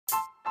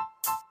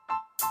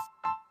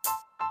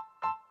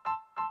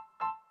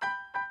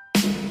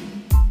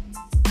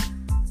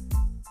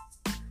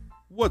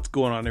What's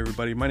going on,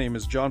 everybody? My name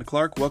is John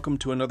Clark. Welcome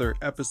to another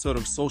episode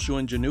of Social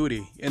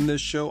Ingenuity. In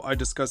this show, I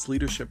discuss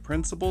leadership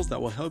principles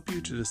that will help you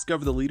to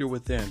discover the leader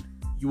within.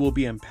 You will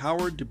be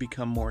empowered to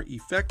become more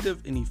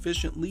effective and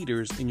efficient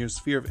leaders in your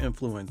sphere of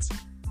influence.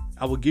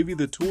 I will give you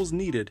the tools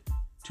needed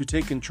to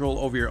take control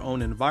over your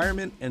own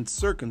environment and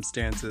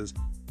circumstances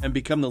and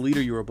become the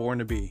leader you were born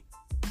to be.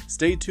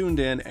 Stay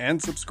tuned in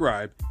and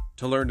subscribe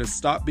to learn to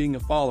stop being a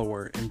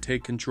follower and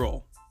take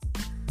control.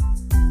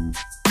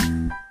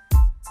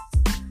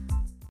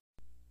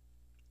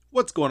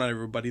 What's going on,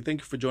 everybody?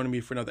 Thank you for joining me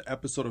for another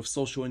episode of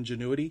Social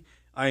Ingenuity.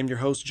 I am your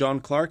host, John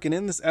Clark, and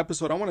in this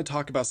episode, I want to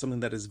talk about something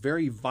that is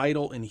very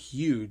vital and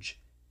huge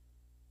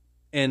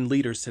in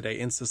leaders today,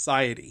 in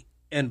society,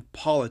 in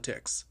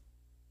politics,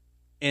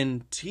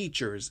 in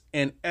teachers,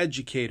 and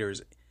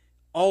educators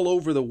all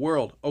over the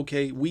world.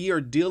 Okay, we are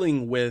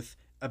dealing with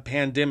a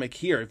pandemic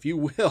here, if you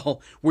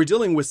will. We're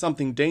dealing with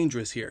something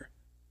dangerous here,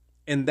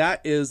 and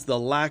that is the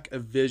lack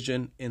of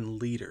vision in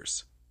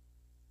leaders.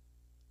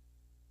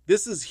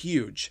 This is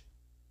huge.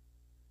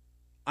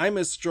 I'm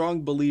a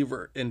strong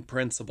believer in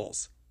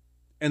principles.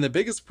 And the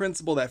biggest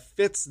principle that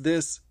fits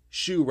this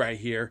shoe right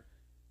here,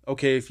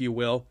 okay, if you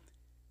will,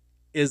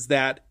 is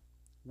that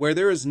where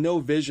there is no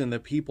vision, the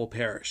people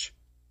perish.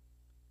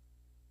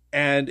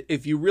 And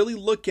if you really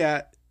look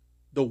at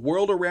the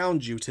world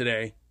around you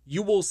today,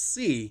 you will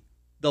see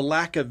the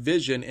lack of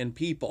vision in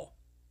people.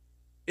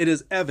 It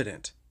is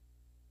evident.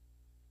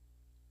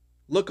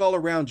 Look all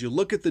around you.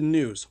 Look at the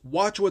news.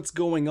 Watch what's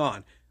going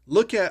on.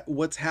 Look at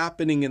what's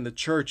happening in the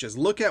churches.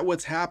 Look at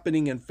what's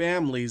happening in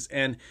families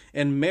and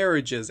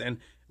marriages. And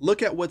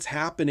look at what's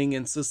happening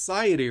in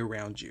society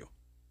around you.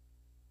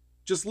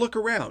 Just look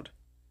around.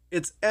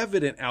 It's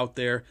evident out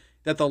there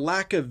that the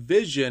lack of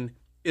vision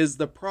is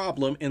the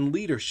problem in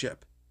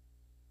leadership.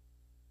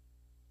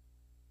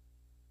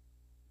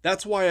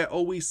 That's why I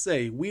always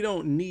say we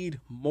don't need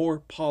more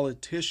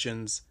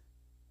politicians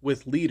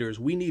with leaders.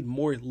 We need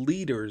more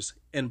leaders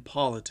in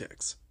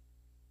politics.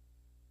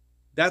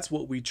 That's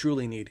what we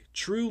truly need.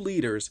 True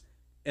leaders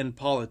in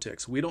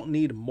politics. We don't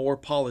need more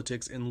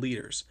politics in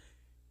leaders.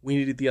 We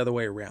need it the other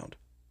way around.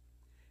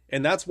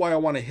 And that's why I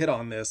want to hit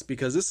on this,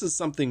 because this is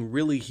something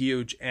really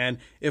huge. And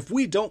if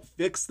we don't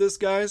fix this,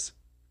 guys,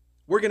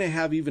 we're going to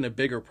have even a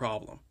bigger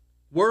problem.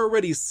 We're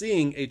already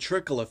seeing a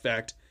trickle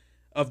effect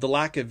of the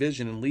lack of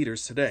vision in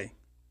leaders today.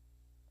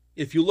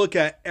 If you look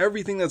at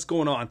everything that's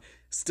going on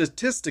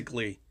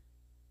statistically,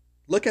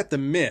 look at the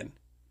men.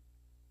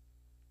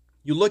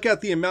 You look at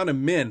the amount of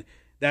men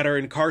that are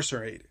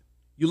incarcerated.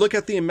 You look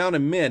at the amount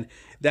of men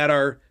that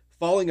are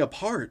falling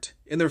apart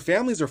and their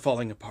families are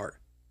falling apart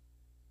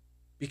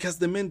because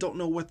the men don't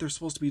know what they're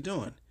supposed to be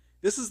doing.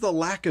 This is the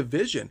lack of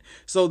vision.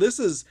 So this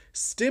is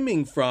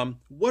stemming from,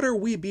 what are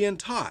we being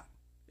taught?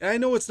 And I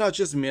know it's not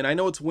just men, I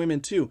know it's women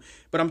too,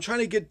 but I'm trying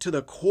to get to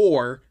the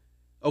core,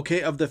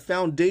 okay, of the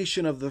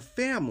foundation of the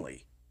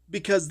family,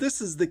 because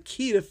this is the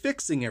key to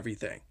fixing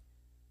everything.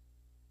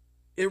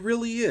 It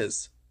really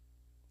is.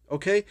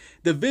 Okay?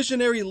 The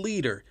visionary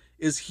leader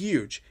is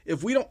huge.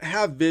 If we don't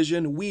have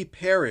vision, we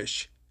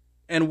perish.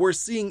 And we're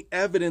seeing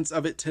evidence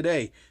of it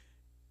today.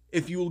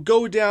 If you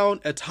go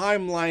down a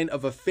timeline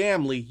of a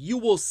family, you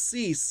will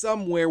see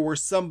somewhere where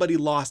somebody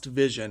lost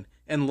vision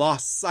and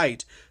lost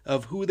sight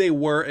of who they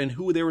were and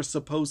who they were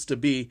supposed to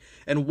be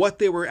and what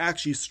they were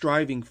actually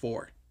striving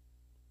for.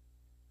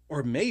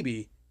 Or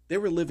maybe they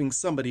were living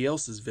somebody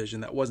else's vision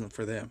that wasn't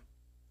for them.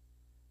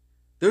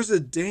 There's a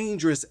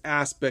dangerous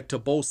aspect to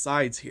both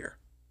sides here.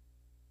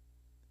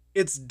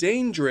 It's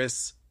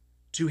dangerous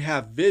to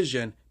have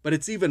vision, but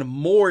it's even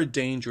more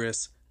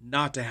dangerous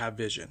not to have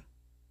vision.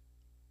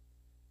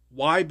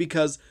 Why?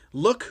 Because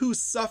look who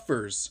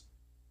suffers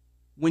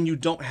when you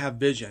don't have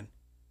vision.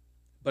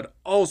 But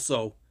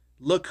also,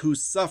 look who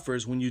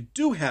suffers when you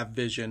do have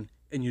vision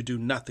and you do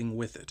nothing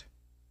with it.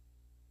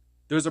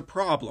 There's a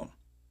problem.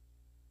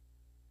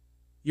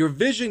 Your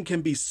vision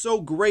can be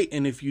so great,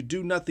 and if you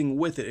do nothing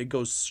with it, it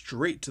goes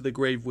straight to the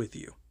grave with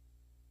you.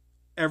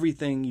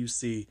 Everything you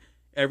see,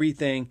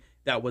 everything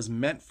that was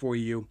meant for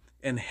you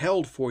and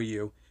held for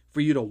you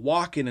to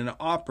walk in and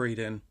operate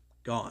in,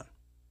 gone.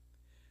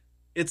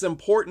 It's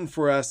important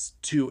for us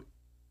to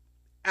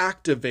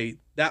activate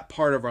that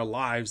part of our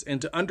lives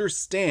and to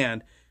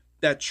understand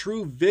that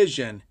true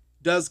vision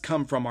does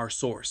come from our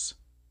source.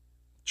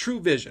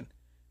 True vision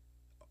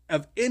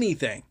of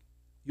anything.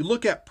 You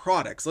look at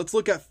products. Let's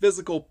look at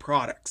physical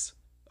products,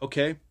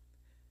 okay?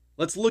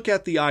 Let's look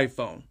at the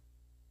iPhone.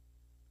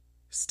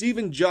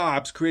 Steve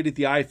Jobs created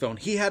the iPhone.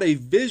 He had a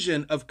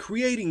vision of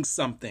creating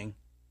something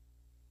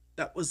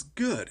that was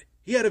good.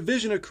 He had a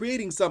vision of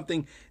creating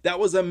something that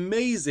was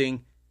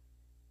amazing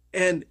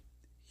and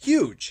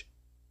huge.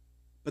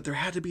 But there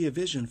had to be a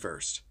vision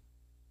first.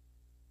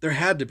 There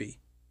had to be.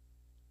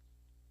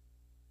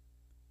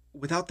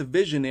 Without the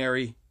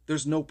visionary,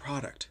 there's no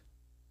product.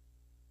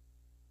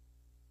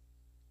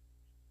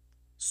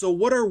 So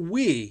what are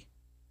we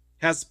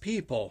as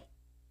people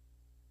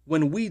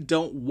when we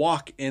don't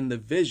walk in the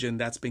vision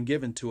that's been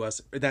given to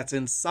us, or that's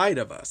inside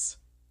of us?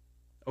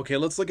 Okay,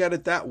 let's look at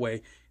it that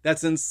way.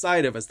 That's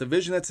inside of us, the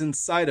vision that's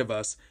inside of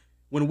us.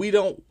 When we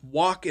don't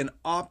walk and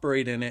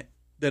operate in it,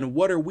 then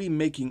what are we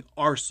making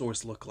our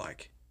source look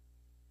like?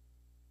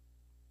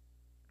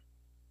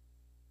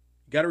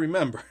 You got to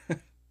remember,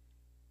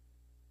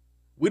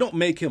 we don't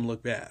make him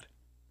look bad.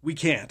 We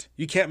can't.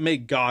 You can't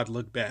make God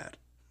look bad.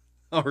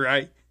 All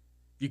right?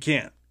 You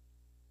can't.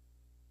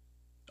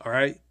 All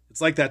right?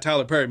 It's like that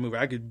Tyler Perry movie.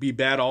 I could be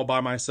bad all by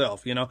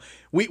myself, you know?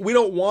 We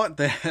don't want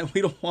that.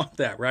 We don't want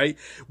that, right?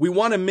 We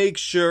want to make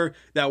sure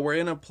that we're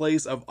in a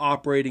place of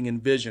operating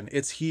in vision.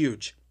 It's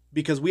huge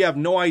because we have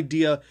no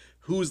idea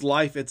whose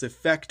life it's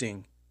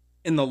affecting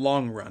in the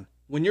long run.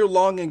 When you're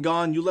long and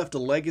gone, you left a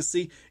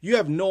legacy, you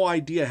have no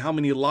idea how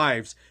many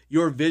lives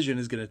your vision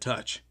is going to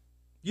touch.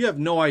 You have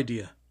no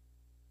idea.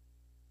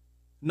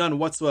 None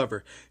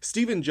whatsoever.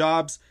 Steve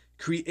Jobs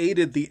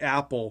created the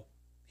Apple.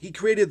 He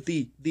created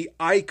the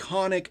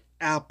iconic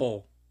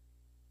Apple.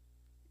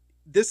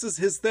 This is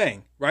his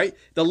thing, right?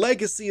 The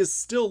legacy is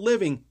still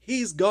living.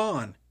 He's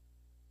gone.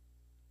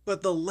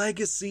 But the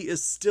legacy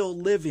is still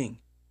living.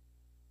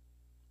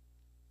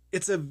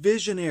 It's a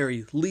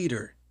visionary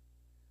leader.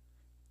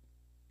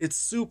 It's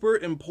super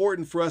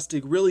important for us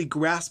to really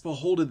grasp a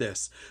hold of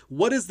this.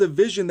 What is the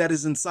vision that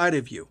is inside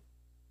of you?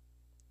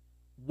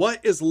 What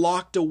is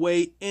locked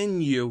away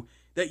in you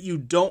that you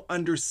don't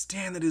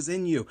understand that is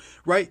in you,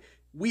 right?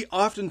 We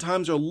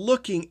oftentimes are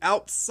looking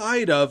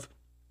outside of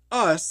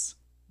us,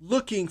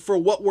 looking for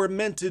what we're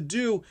meant to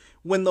do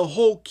when the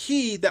whole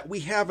key that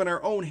we have in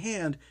our own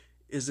hand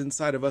is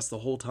inside of us the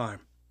whole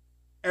time.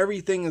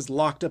 Everything is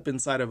locked up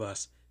inside of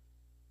us.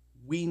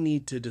 We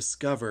need to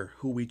discover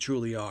who we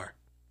truly are.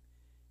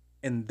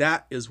 And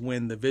that is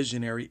when the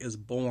visionary is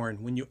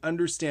born, when you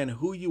understand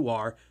who you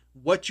are,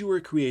 what you were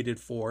created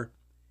for,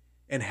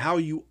 and how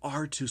you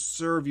are to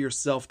serve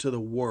yourself to the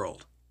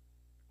world.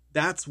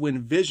 That's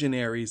when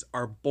visionaries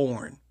are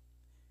born.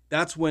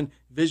 That's when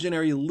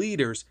visionary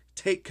leaders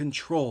take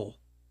control.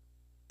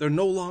 They're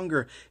no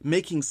longer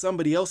making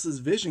somebody else's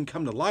vision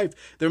come to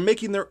life. They're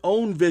making their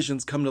own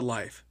visions come to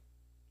life.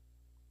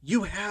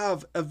 You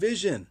have a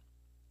vision.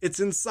 It's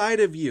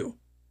inside of you.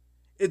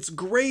 It's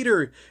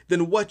greater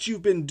than what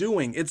you've been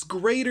doing. It's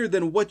greater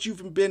than what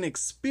you've been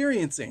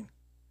experiencing.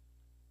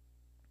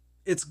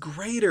 It's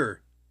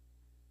greater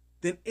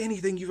than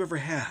anything you've ever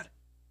had.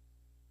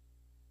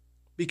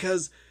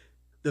 Because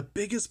the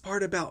biggest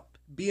part about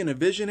being a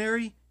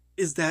visionary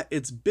is that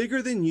it's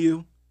bigger than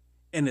you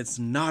and it's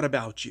not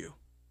about you.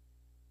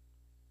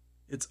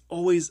 It's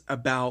always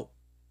about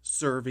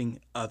serving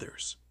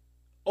others.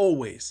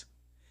 Always.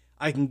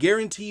 I can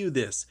guarantee you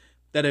this,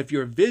 that if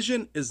your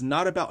vision is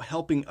not about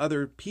helping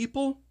other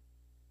people,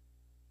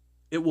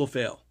 it will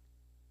fail.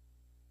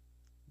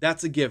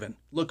 That's a given.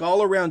 Look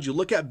all around you.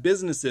 Look at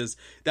businesses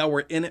that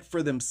were in it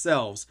for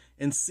themselves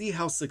and see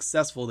how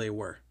successful they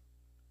were.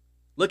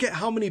 Look at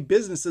how many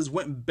businesses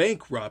went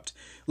bankrupt.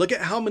 Look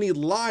at how many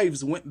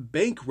lives went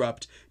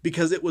bankrupt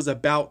because it was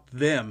about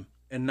them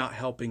and not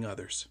helping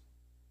others.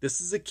 This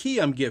is a key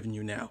I'm giving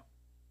you now.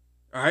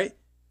 All right?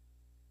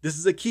 This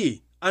is a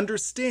key.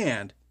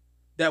 Understand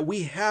that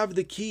we have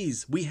the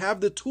keys. We have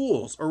the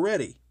tools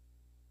already.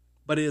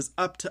 But it is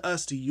up to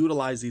us to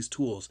utilize these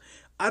tools.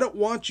 I don't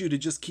want you to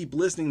just keep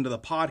listening to the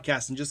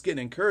podcast and just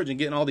getting encouraged and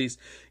getting all these,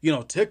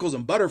 tickles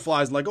and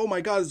butterflies and like, oh my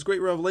God, this is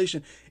great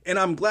revelation. And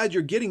I'm glad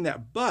you're getting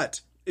that.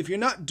 But if you're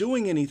not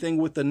doing anything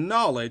with the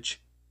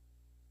knowledge,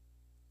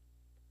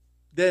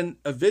 then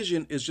a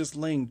vision is just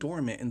laying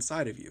dormant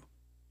inside of you.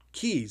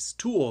 Keys,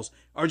 tools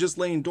are just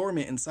laying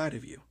dormant inside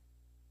of you.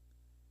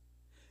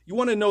 You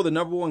want to know the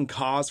number one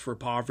cause for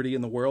poverty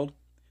in the world?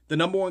 The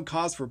number one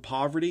cause for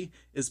poverty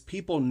is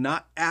people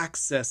not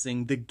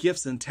accessing the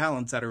gifts and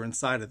talents that are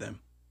inside of them.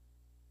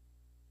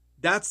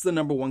 That's the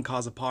number one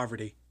cause of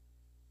poverty.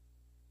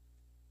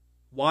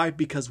 Why?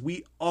 Because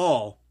we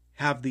all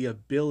have the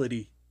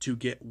ability to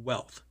get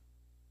wealth.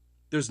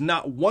 There's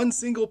not one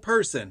single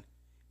person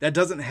that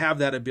doesn't have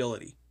that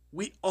ability.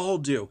 We all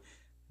do.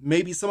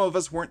 Maybe some of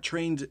us weren't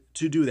trained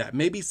to do that.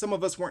 Maybe some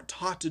of us weren't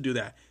taught to do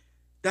that.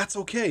 That's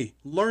okay.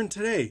 Learn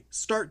today.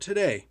 Start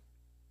today.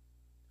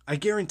 I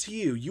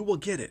guarantee you, you will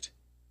get it.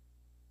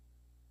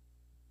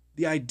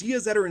 The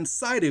ideas that are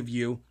inside of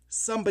you,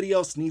 somebody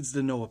else needs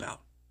to know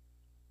about.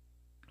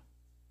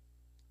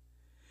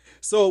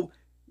 So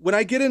when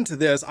I get into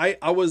this, I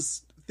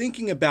was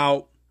thinking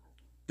about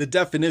the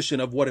definition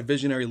of what a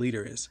visionary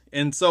leader is.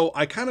 And so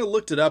I kind of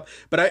looked it up,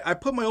 but I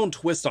put my own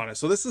twist on it.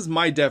 So this is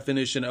my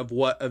definition of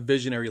what a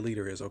visionary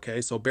leader is,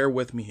 okay? So bear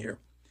with me here.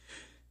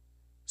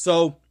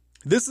 So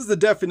this is the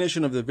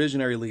definition of the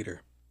visionary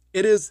leader.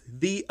 It is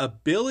the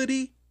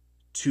ability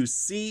to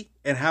see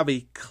and have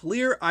a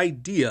clear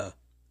idea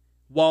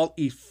while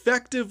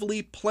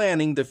effectively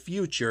planning the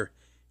future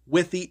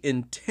with the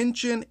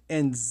intention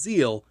and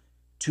zeal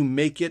to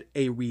make it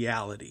a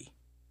reality.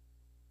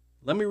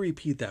 Let me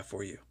repeat that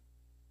for you.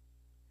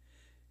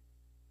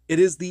 It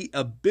is the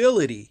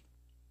ability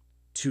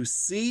to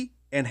see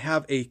and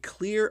have a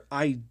clear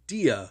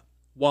idea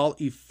while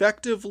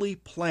effectively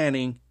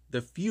planning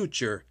the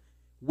future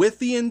with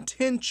the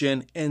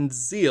intention and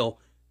zeal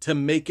to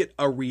make it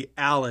a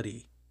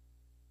reality.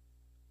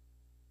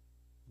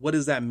 What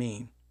does that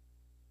mean?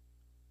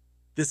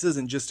 This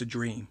isn't just a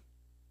dream.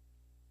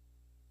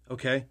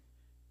 Okay?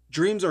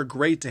 Dreams are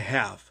great to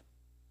have.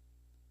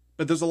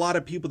 But there's a lot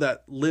of people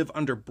that live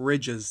under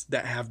bridges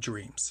that have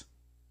dreams.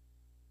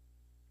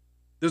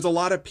 There's a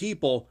lot of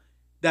people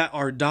that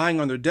are dying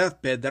on their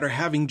deathbed that are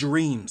having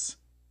dreams.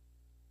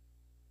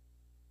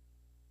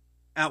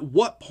 At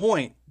what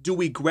point do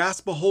we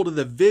grasp a hold of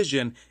the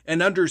vision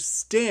and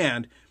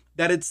understand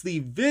that it's the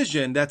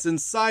vision that's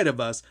inside of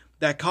us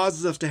that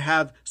causes us to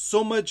have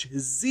so much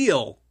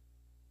zeal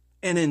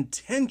and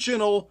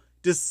intentional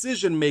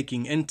decision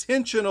making,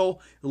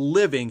 intentional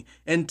living,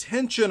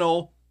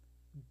 intentional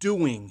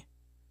doing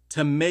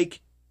to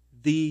make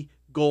the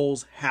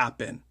goals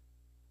happen?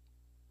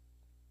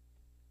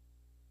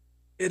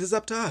 It is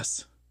up to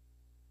us.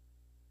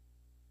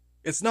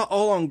 It's not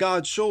all on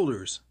God's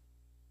shoulders.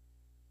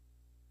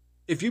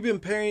 If you've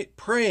been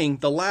praying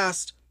the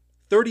last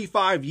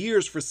 35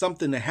 years for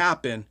something to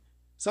happen,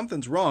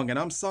 something's wrong, and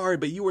I'm sorry,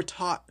 but you were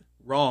taught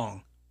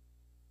wrong.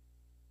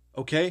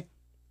 Okay?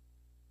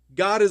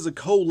 God is a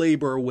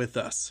co-laborer with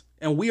us,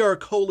 and we are a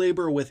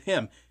co-laborer with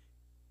him.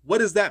 What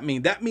does that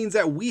mean? That means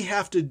that we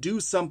have to do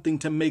something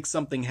to make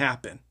something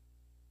happen.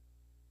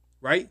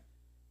 Right?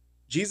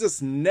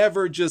 Jesus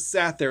never just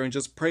sat there and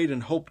just prayed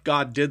and hoped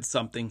God did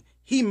something.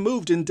 He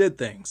moved and did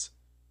things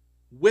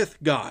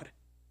with God.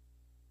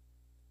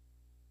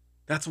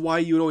 That's why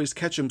you would always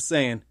catch him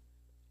saying,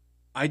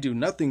 I do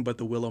nothing but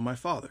the will of my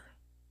Father.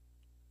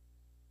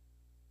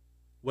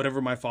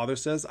 Whatever my Father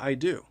says, I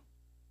do.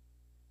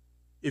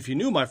 If you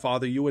knew my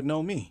Father, you would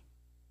know me.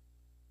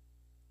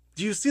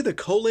 Do you see the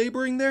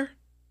co-laboring there?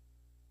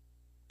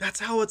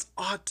 That's how it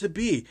ought to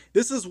be.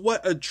 This is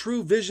what a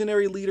true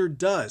visionary leader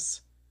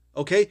does.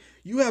 Okay?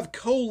 You have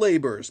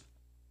co-laborers.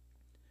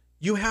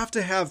 You have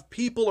to have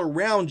people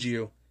around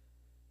you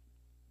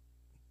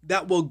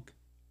that will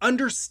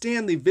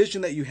understand the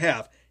vision that you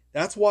have.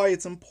 That's why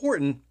it's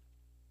important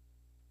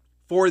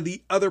for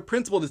the other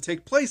principle to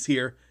take place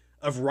here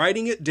of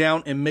writing it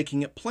down and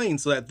making it plain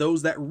so that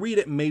those that read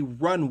it may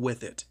run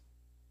with it.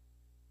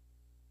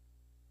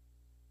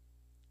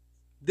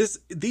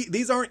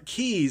 These aren't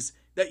keys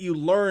that you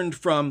learned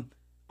from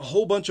a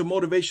whole bunch of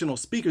motivational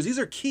speakers. These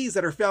are keys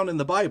that are found in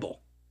the Bible.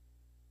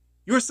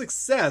 Your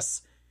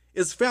success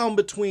is found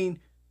between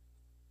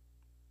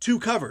two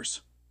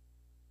covers.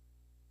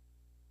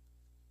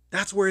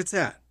 That's where it's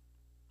at.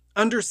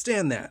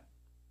 Understand that.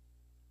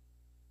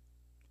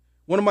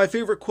 One of my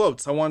favorite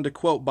quotes I wanted to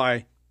quote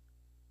by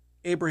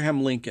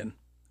Abraham Lincoln,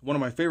 one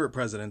of my favorite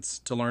presidents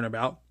to learn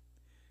about,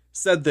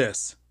 said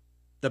this: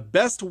 "The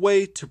best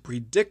way to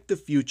predict the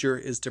future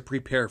is to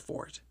prepare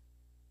for it."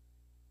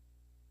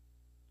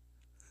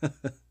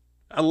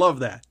 I love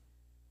that.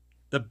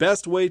 The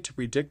best way to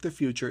predict the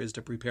future is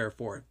to prepare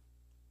for it.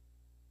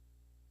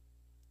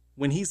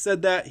 When he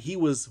said that, he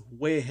was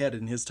way ahead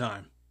in his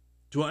time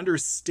to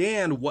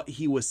understand what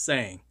he was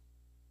saying.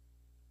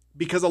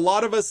 Because a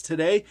lot of us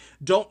today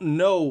don't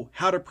know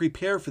how to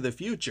prepare for the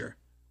future.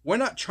 We're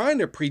not trying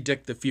to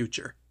predict the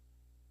future.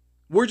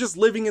 We're just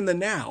living in the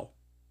now.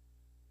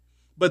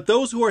 But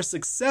those who are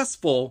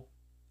successful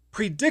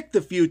predict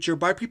the future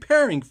by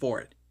preparing for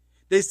it.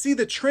 They see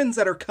the trends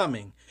that are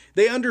coming.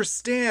 They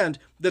understand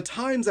the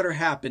times that are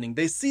happening.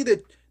 They see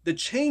the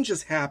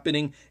changes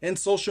happening in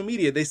social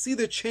media. They see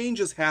the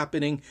changes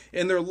happening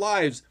in their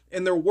lives,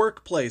 in their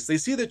workplace. They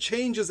see the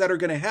changes that are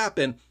going to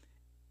happen.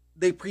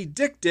 They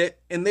predict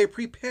it and they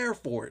prepare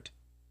for it.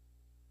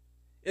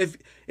 If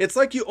it's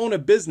like you own a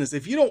business,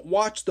 if you don't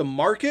watch the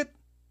market,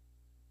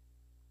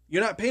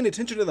 you're not paying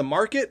attention to the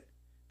market,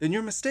 then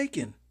you're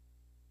mistaken.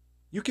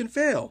 You can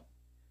fail.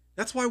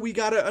 That's why we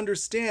got to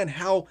understand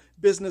how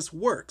business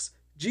works.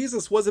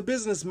 Jesus was a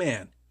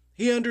businessman.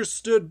 He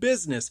understood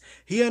business.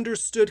 He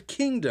understood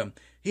kingdom.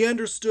 He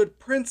understood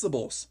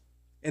principles.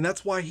 And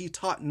that's why he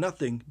taught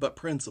nothing but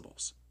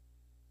principles.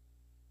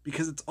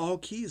 Because it's all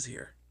keys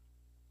here.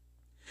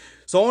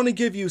 So I want to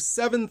give you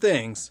 7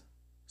 things.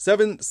 I'm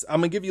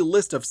going to give you a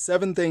list of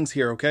 7 things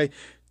here, okay,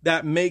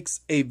 that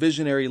makes a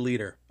visionary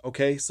leader,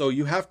 okay? So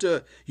you have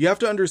to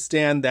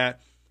understand that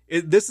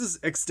this is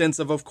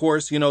extensive, of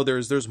course. You know,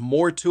 there's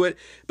more to it,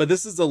 but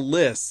this is a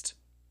list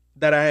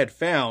that I had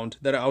found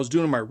that I was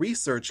doing my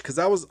research because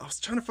I was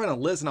trying to find a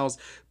list and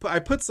I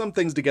put some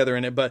things together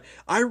in it, but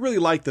I really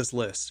like this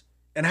list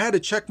and I had to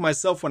check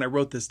myself when I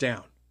wrote this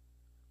down.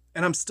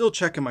 And I'm still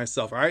checking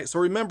myself, all right? So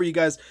remember, you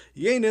guys,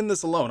 you ain't in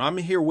this alone. I'm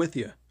here with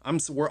you.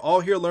 We're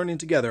all here learning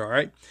together, all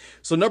right?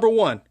 So number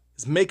 1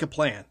 is make a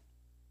plan.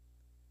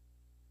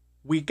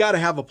 We got to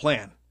have a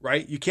plan,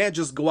 right? You can't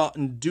just go out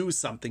and do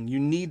something. You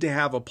need to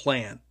have a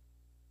plan.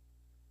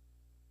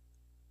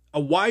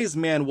 A wise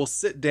man will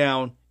sit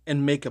down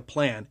and make a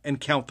plan and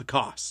count the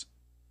costs.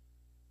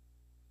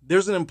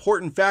 There's an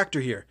important factor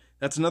here.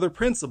 That's another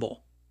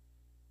principle.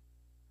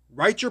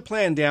 Write your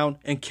plan down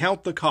and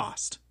count the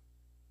cost.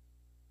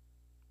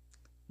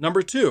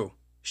 Number 2,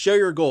 share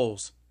your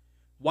goals.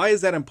 Why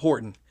is that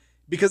important?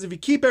 Because if you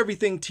keep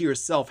everything to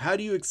yourself, how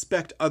do you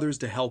expect others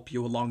to help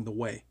you along the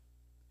way?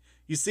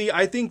 You see,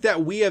 I think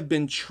that we have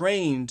been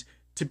trained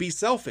to be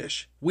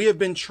selfish. We have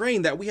been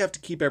trained that we have to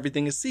keep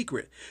everything a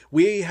secret.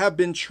 We have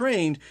been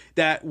trained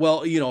that,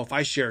 well, if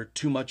I share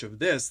too much of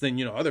this,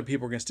 then, other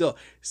people are going to steal.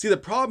 See, the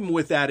problem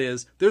with that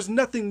is there's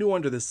nothing new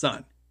under the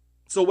sun.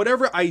 So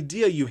whatever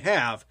idea you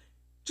have,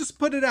 just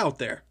put it out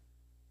there.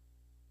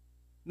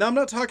 Now, I'm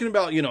not talking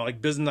about,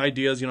 like business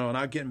ideas,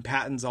 not getting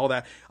patents, all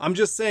that. I'm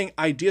just saying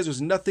ideas,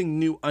 there's nothing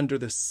new under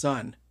the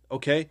sun,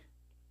 okay?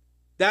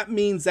 That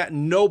means that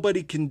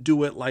nobody can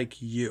do it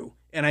like you.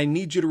 And I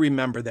need you to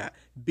remember that.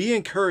 Be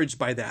encouraged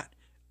by that.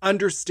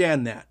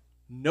 Understand that.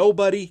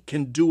 Nobody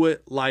can do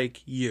it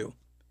like you.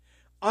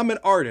 I'm an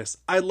artist.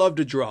 I love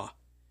to draw.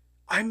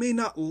 I may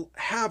not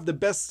have the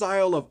best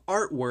style of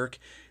artwork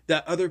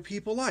that other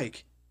people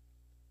like,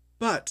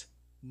 but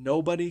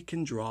nobody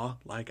can draw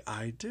like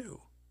I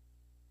do.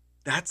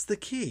 That's the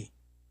key.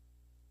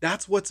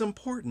 That's what's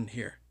important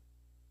here.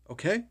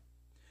 Okay?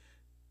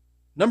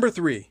 Number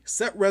 3,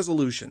 set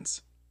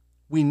resolutions.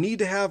 We need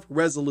to have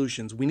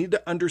resolutions. We need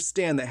to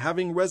understand that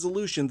having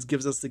resolutions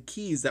gives us the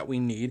keys that we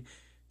need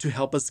to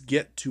help us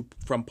get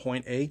from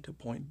point A to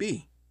point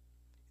B,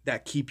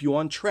 that keep you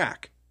on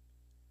track.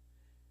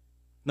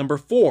 Number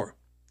 4,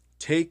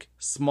 take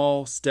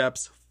small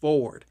steps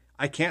forward.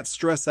 I can't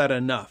stress that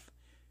enough.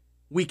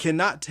 We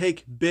cannot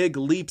take big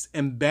leaps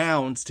and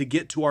bounds to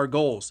get to our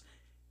goals.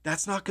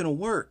 That's not going to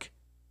work.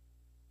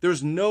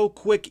 There's no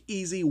quick,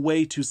 easy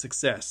way to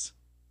success.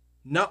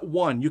 Not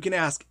one. You can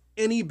ask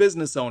any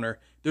business owner.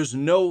 There's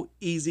no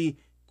easy,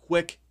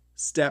 quick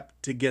step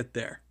to get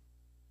there.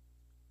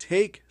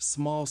 Take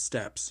small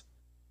steps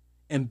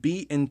and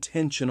be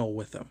intentional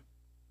with them.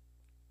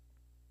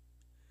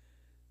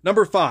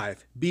 Number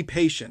 5, be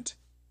patient.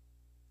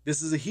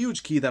 This is a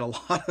huge key that a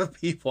lot of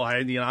people,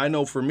 I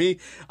know for me,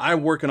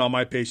 I'm working on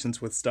my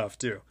patience with stuff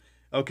too.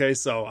 Okay,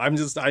 so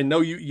I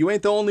know you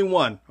ain't the only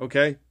one,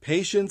 okay?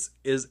 Patience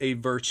is a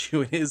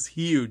virtue. It is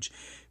huge.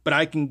 But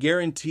I can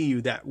guarantee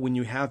you that when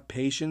you have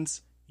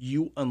patience,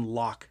 you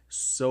unlock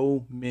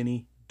so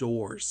many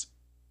doors.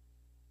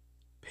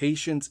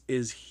 Patience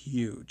is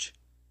huge.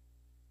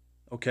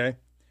 Okay?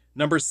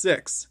 Number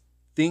 6,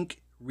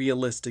 think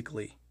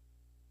realistically.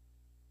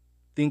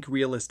 Think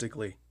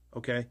realistically,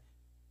 okay?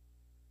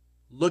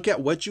 Look at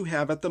what you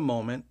have at the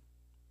moment.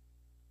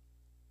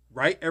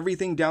 Write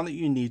everything down that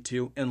you need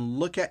to and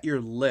look at your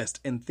list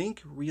and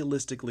think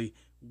realistically,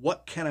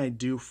 what can I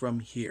do from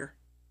here?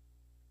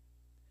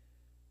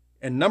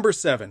 And number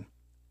 7,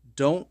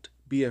 don't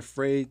be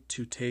afraid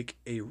to take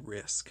a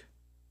risk.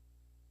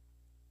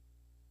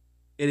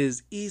 It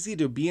is easy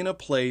to be in a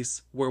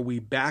place where we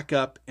back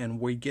up and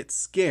we get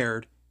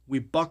scared, we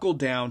buckle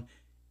down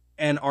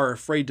and are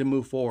afraid to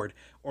move forward.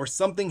 Or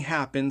something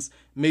happens,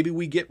 maybe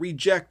we get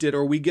rejected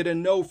or we get a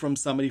no from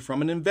somebody,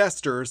 from an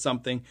investor or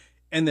something,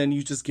 and then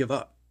you just give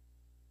up.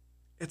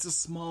 It's a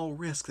small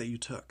risk that you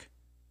took.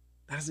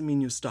 That doesn't mean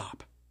you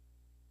stop.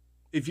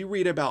 If you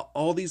read about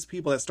all these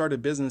people that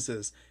started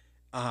businesses,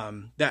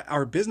 that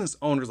are business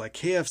owners like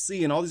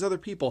KFC and all these other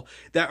people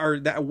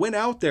that went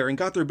out there and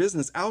got their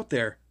business out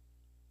there,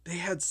 they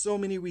had so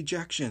many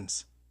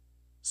rejections,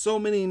 so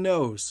many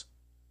no's.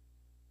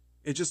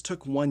 It just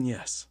took one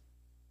yes.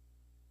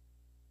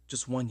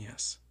 Just one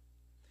yes.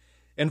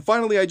 And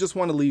finally, I just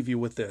want to leave you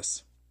with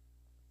this.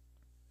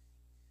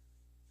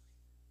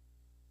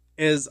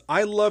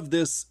 I love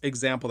this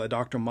example that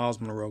Dr. Miles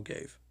Monroe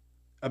gave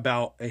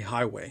about a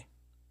highway.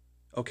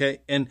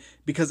 Okay? And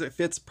because it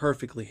fits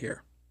perfectly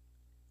here.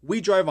 We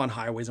drive on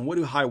highways, and what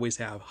do highways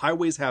have?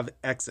 Highways have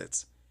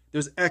exits.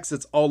 There's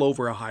exits all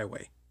over a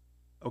highway.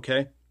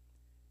 Okay?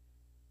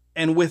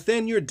 And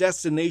within your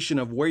destination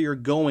of where you're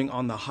going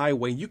on the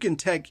highway, you can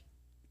take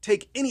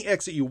any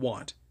exit you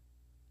want.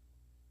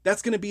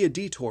 That's going to be a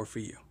detour for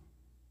you.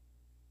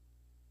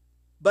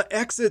 But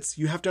exits,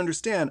 you have to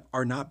understand,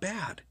 are not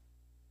bad.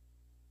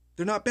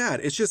 They're not bad.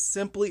 It's just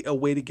simply a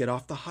way to get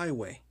off the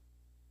highway.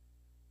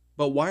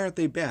 But why aren't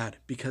they bad?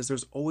 Because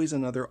there's always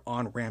another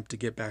on-ramp to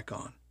get back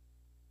on.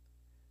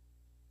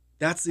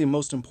 That's the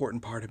most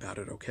important part about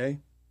it, okay?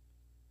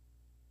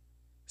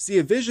 See,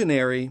 a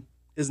visionary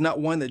is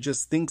not one that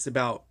just thinks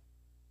about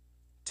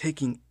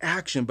taking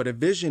action, but a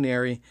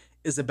visionary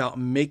is about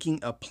making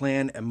a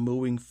plan and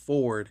moving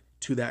forward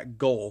to that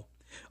goal.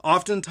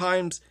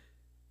 Oftentimes,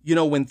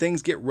 when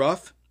things get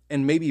rough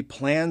and maybe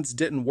plans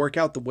didn't work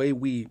out the way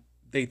we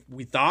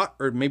thought,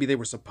 or maybe they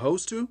were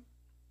supposed to,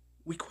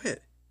 we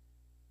quit.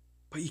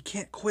 But you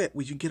can't quit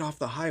when you get off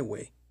the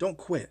highway. Don't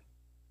quit.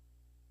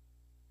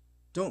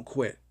 Don't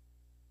quit.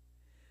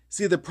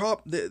 See, the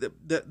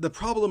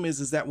problem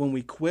is that when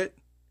we quit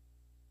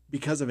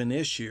because of an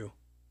issue,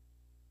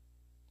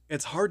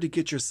 it's hard to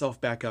get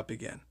yourself back up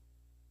again.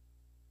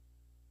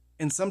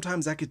 And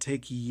sometimes that could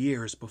take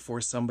years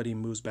before somebody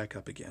moves back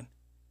up again.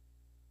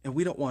 And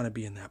we don't want to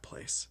be in that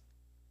place.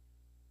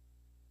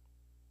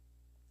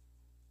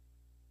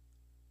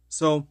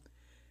 So,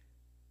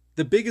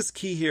 the biggest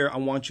key here I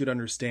want you to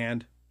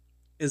understand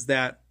is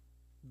that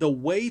the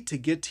way to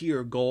get to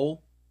your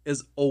goal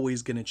is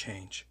always going to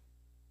change.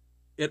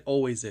 It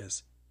always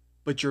is.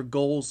 But your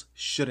goals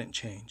shouldn't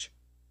change.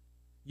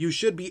 You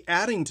should be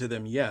adding to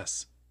them,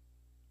 yes.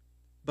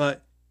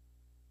 But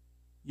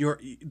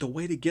the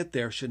way to get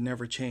there should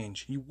never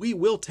change. We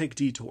will take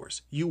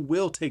detours. You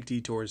will take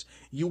detours.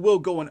 You will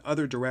go in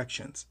other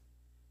directions.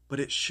 But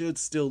it should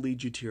still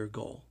lead you to your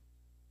goal.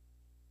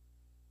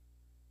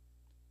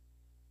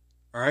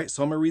 All right,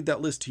 so I'm going to read that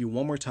list to you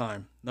one more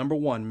time. Number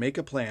 1, make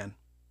a plan.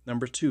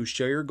 Number 2,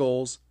 share your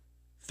goals.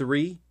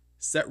 3,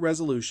 set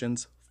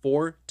resolutions.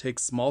 4, take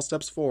small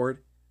steps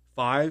forward.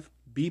 5,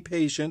 be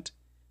patient.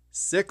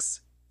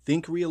 6,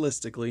 think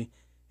realistically.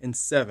 And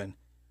 7,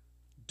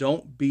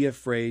 don't be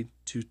afraid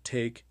to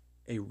take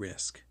a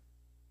risk.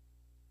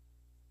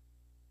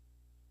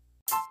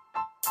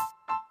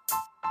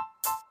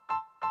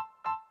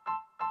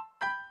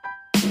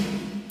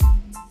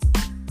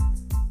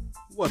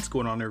 What's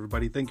going on,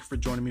 everybody? Thank you for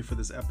joining me for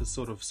this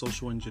episode of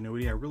Social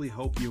Ingenuity. I really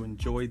hope you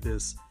enjoyed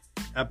this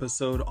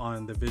episode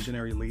on the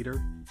visionary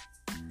leader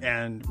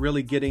and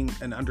really getting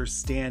an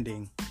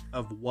understanding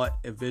of what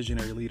a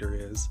visionary leader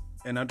is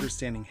and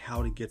understanding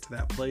how to get to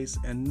that place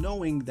and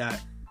knowing that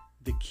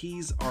the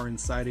keys are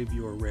inside of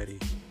you already.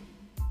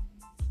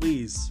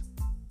 Please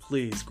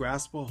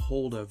grasp a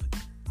hold of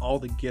all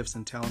the gifts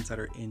and talents that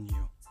are in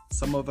you.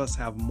 Some of us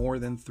have more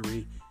than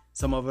 3.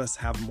 Some of us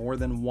have more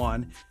than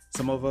 1.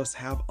 Some of us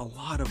have a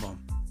lot of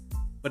them.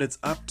 But it's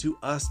up to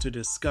us to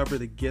discover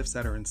the gifts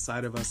that are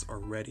inside of us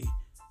already.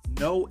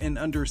 Know and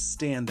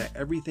understand that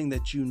everything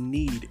that you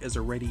need is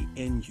already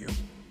in you,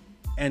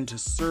 and to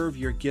serve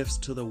your gifts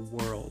to the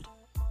world.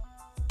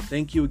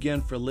 Thank you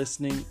again for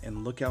listening,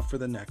 and look out for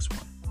the next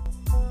one.